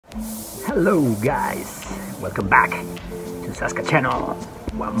Hello guys, welcome back to Saska channel.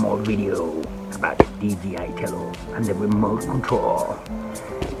 One more video about DJI Tello and the remote control.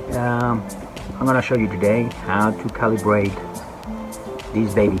 I'm gonna show you today how to calibrate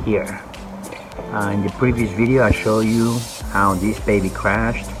this baby here. In the previous video I showed you how this baby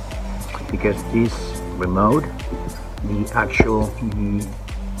crashed because this remote, the actual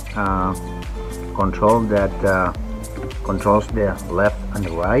control that controls the left and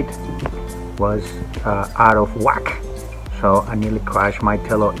the right, was out of whack, so I nearly crashed my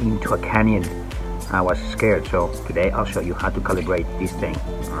Tello into a canyon. I was scared, so today I'll show you how to calibrate this thing.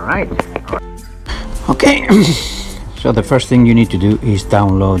 Alright. Okay. So the first thing you need to do is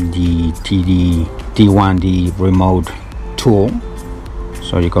download the T1d Remote tool.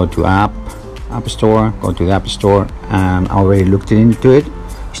 So you go to App Store, go to the App Store, and I already looked into it.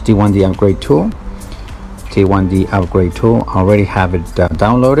 It's T1d Upgrade Tool. T1d Upgrade Tool. I already have it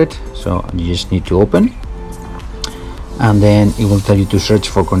downloaded, so you just need to open, and then it will tell you to search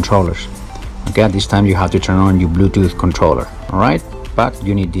for controllers. Okay, at this time you have to turn on your Bluetooth controller. All right, but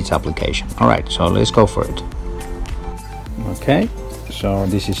you need this application. All right, so let's go for it. Okay, so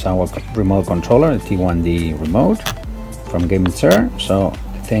this is our remote controller, the T1d Remote from Gamesir. So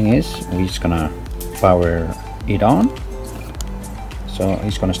the thing is, we're just gonna power it on, so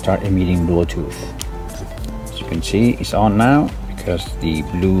it's gonna start emitting Bluetooth. As you can see, it's on now because the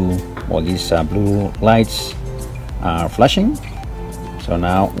blue, well, these blue lights are flashing. So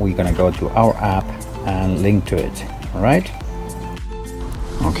now we're gonna go to our app and link to it. All right.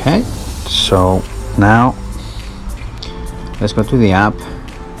 Okay, so now let's go to the app.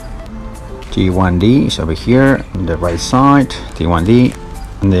 T1d is over here on the right side, T1d,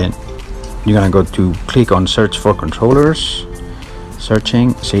 and then you're gonna go to click on search for controllers.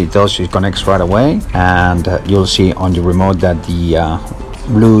 Searching, see, it tells you it connects right away, and you'll see on the remote that the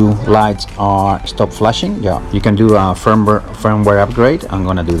blue lights are stop flashing. Yeah, you can do a firmware upgrade. I'm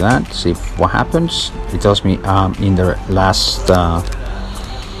gonna do that, see what happens. It tells me in the last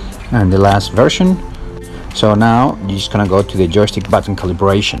version. So now you're just gonna go to the joystick button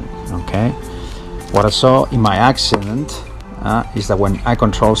calibration. Okay, what I saw in my accident is that when I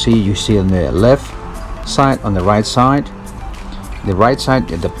control C, you see on the left side, on the right side, the right side,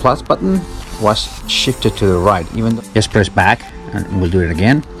 the plus button was shifted to the right. Even though, just press back and we'll do it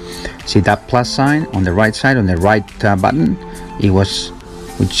again. See that plus sign on the right side, on the right button, it was,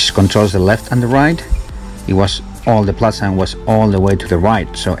 which controls the left and the right, it was all, the plus sign was all the way to the right.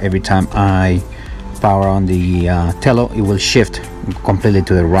 So every time I power on the Tello, it will shift completely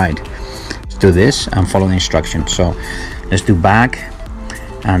to the right. Let's do this and follow the instructions. So let's do back,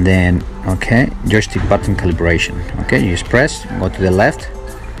 and then okay, joystick button calibration. Okay, you just press, go to the left,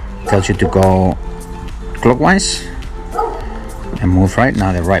 tells you to go clockwise and move right.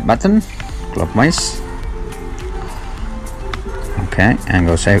 Now the right button clockwise. Okay, and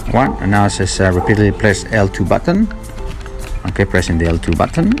go say one, and now it says repeatedly press L2 button. Okay, pressing the L2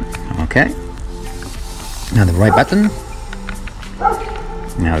 button. Okay, now the right button,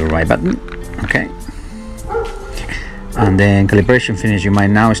 now the right button. Okay, and then calibration finished. You might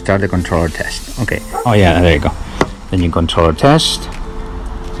now start the controller test. Okay, oh yeah, there you go. Then you controller test.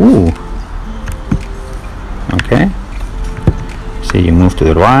 Ooh, okay, so you move to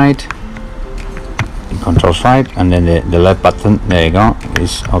the right, it controls right, and then the left button, there you go,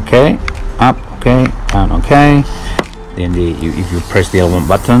 is okay, up, okay, down, okay. Then if you press the L1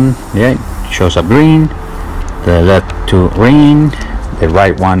 button, yeah, it shows up green, the left to green, the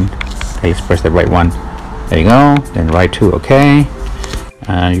right one, okay, let's press the right one, there you go, then right two, okay.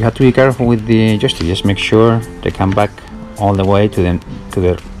 And you have to be careful with the joystick, just make sure they come back all the way to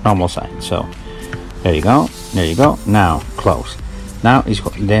the normal side. So there you go, there you go. Now close. Now is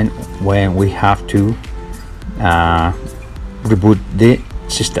then when we have to reboot the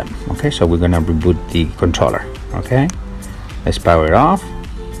system. Okay, so we're gonna reboot the controller. Okay, let's power it off.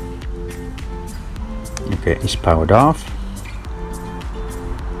 Okay, it's powered off.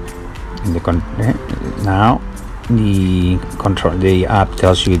 Now the app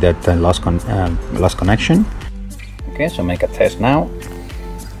tells you that lost connection. Okay, so make a test now.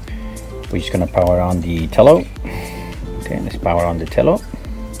 We're just gonna power on the Tello. Okay, let's power on the Tello.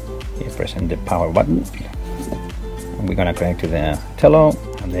 You're pressing the power button. And we're gonna connect to the Tello,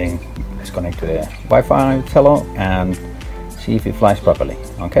 and then let's connect to the Wi-Fi Tello and see if it flies properly.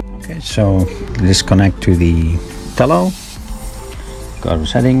 Okay. Okay, so let's connect to the Tello. Go to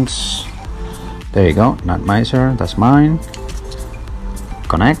settings. There you go. Not Miser, that's mine.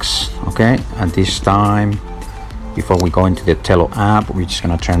 Connects. Okay, at this time, before we go into the Tello app, we're just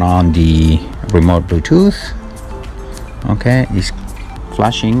gonna turn on the remote Bluetooth. Okay, it's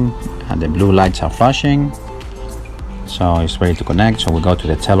flashing and the blue lights are flashing, so it's ready to connect. So we go to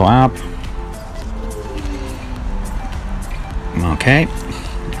the Tello app. Okay,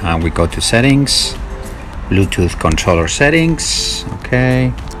 and we go to settings, Bluetooth controller settings.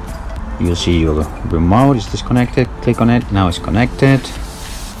 Okay, you'll see your remote is disconnected. Click on it. Now it's connected.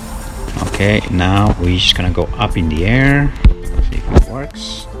 Okay, now we're just gonna go up in the air, see if it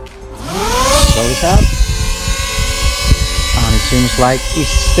works. Blow this up, and it seems like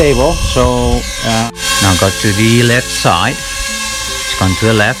it's stable. So now go to the left side. It's going to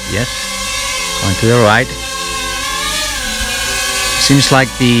the left, yes. Going to the right. Seems like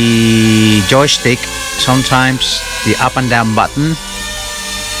the joystick, sometimes the up and down button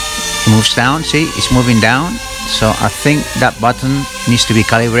moves down. See, it's moving down. So I think that button needs to be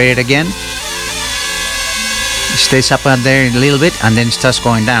calibrated again. It stays up there a little bit and then starts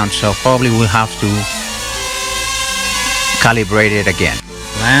going down. So probably we'll have to calibrate it again.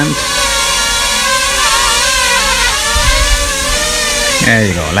 Land. There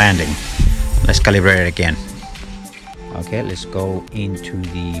you go, landing. Let's calibrate it again. Okay, let's go into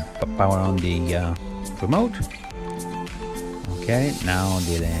the power on the remote. Okay, now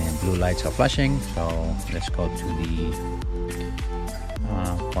the blue lights are flashing, so let's go to the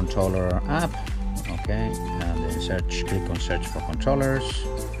controller app. Okay, and then click on search for controllers.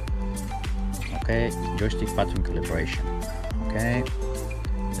 Okay, joystick pattern calibration. Okay,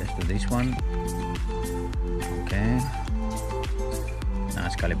 let's do this one. Okay, now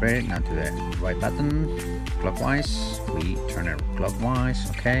it's calibrated. Now to the right button, clockwise. We turn it clockwise.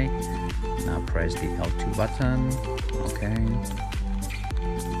 Okay, now press the L2 button. Okay,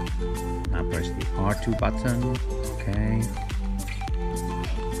 now press the R2 button. Okay,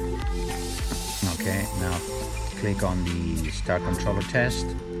 okay, now click on the start controller test.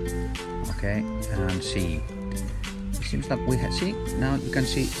 Okay, and see, it seems like we have, see, now you can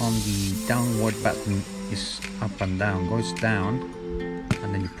see on the downward button is up and down, goes down,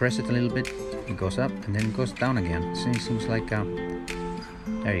 and then you press it a little bit, it goes up, and then it goes down again. See, it seems like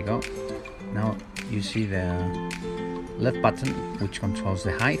there you go. Now you see the left button, which controls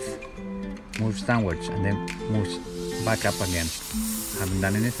the height, moves downwards and then moves back up again. Haven't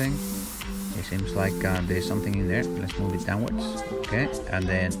done anything. It seems like there's something in there. Let's move it downwards. Okay, and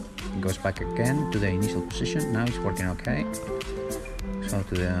then it goes back again to the initial position. Now it's working okay. So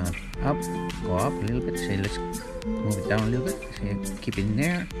to the up, go up a little bit. See, let's move it down a little bit. See, keep it in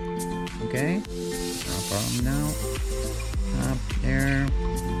there. Okay, no problem now. Up there.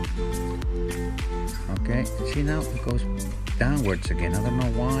 Okay, see, now it goes downwards again. I don't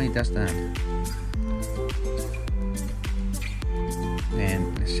know why it does that.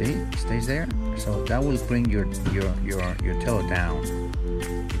 And let's see, it stays there. So that will bring your Tello down.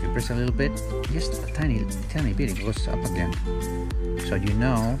 If you press a little bit, just a tiny bit, it goes up again. So you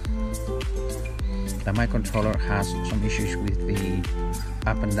know that my controller has some issues with the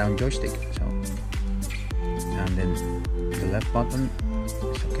up and down joystick. So, and then the left button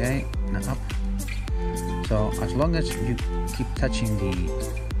is okay. Now up. So as long as you keep touching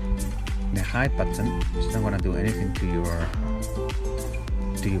the hide button, it's not gonna do anything to your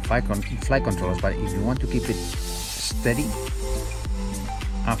flight controllers. But if you want to keep it steady,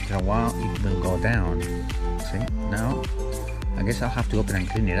 after a while it will go down. See, now I guess I'll have to open and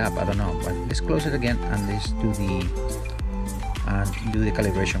clean it up. I don't know, but let's close it again and let's do the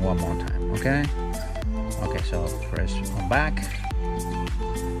calibration one more time. Okay. Okay, so press on back.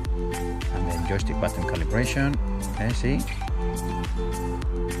 Joystick button calibration. Okay, see.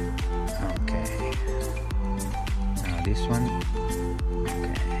 Okay. Now this one.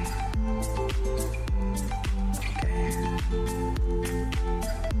 Okay. Okay.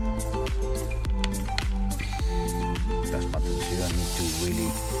 Those buttons you don't need to really.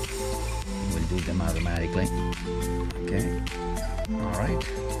 It will do them automatically. Okay. All right.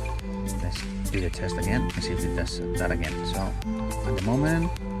 Let's do the test again and see if it does that again. So at the moment.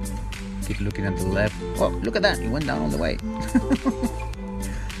 Keep looking at the left. Oh, look at that, it went down all the way.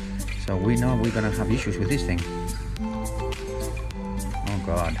 So we know we're gonna have issues with this thing. Oh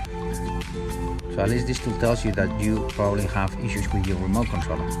god. So at least this tool tells you that you probably have issues with your remote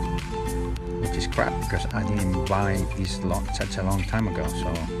controller, which is crap because I didn't buy this such a long time ago, so,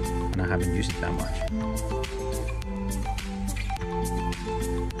 and I haven't used it that much.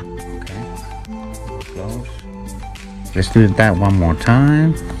 Okay, close. Let's do that one more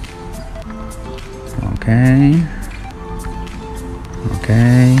time. Okay.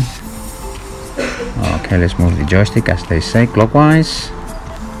 Okay. Okay, let's move the joystick as they say, clockwise.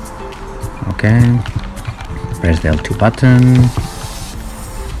 Okay. Press the L2 button.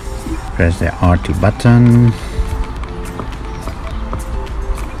 Press the R2 button.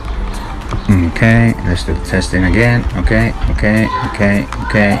 Okay, let's do the testing again. Okay.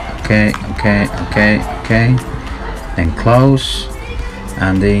 Then close,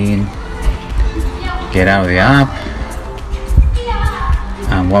 and then get out of the app.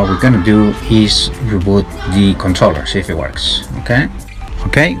 And what we're gonna do is reboot the controller, see if it works.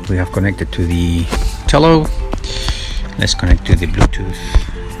 Okay, we have connected to the Tello. Let's connect to the Bluetooth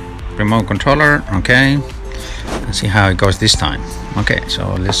remote controller. Okay, and see how it goes this time. Okay,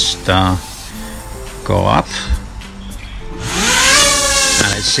 so let's go up and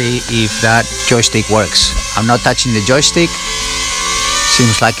let's see if that joystick works. I'm not touching the joystick.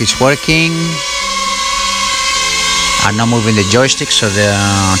 Seems like it's working. I'm not moving the joystick, so the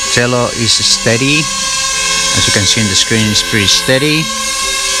Tello is steady. As you can see on the screen, it's pretty steady.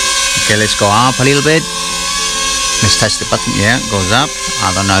 Okay, let's go up a little bit. Let's touch the button. Yeah, it goes up.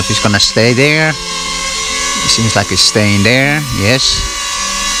 I don't know if it's gonna stay there. It seems like it's staying there. Yes.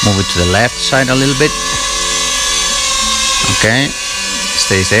 Move it to the left side a little bit. Okay,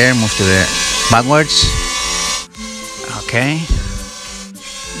 stays there. Move to the backwards. Okay.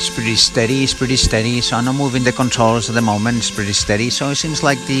 It's pretty steady, so I'm not moving the controls at the moment. It's pretty steady, so it seems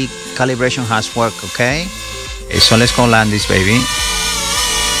like the calibration has worked. Okay, so let's go land this baby.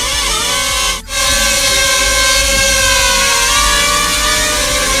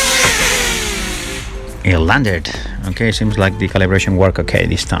 It landed. Okay, seems like the calibration worked okay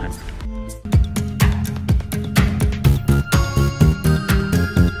this time.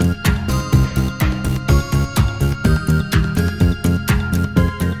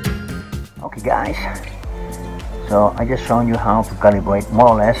 Guys, so I just shown you how to calibrate more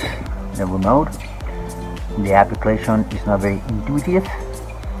or less the remote. The application is not very intuitive,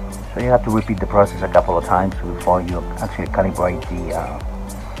 so you have to repeat the process a couple of times before you actually calibrate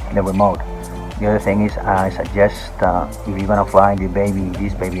the remote. The other thing is, I suggest if you're gonna fly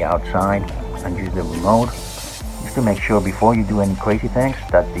this baby outside and use the remote, is to make sure before you do any crazy things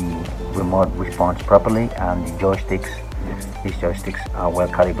that the remote responds properly and these joysticks are well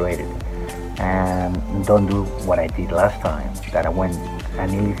calibrated. And don't do what I did last time, that I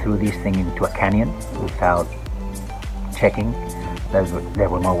nearly threw this thing into a canyon without checking that the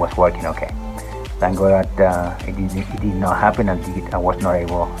remote was working okay. Thank God that it did not happen, and I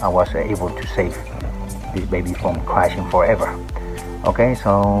was able to save this baby from crashing forever. Okay,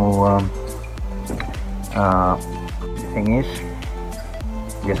 so the thing is,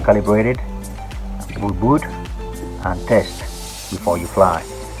 just calibrate it, reboot, and test before you fly.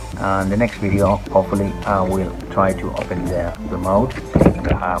 And the next video, hopefully I will try to open the remote.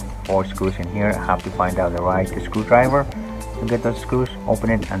 I have 4 screws in here. I have to find out the right screwdriver to get those screws,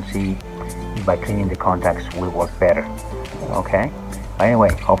 open it, and see if by cleaning the contacts will work better. Okay, anyway,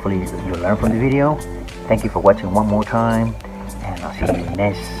 hopefully you learn from the video. Thank you for watching one more time, and I'll see you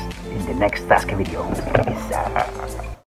in the next task video. Peace.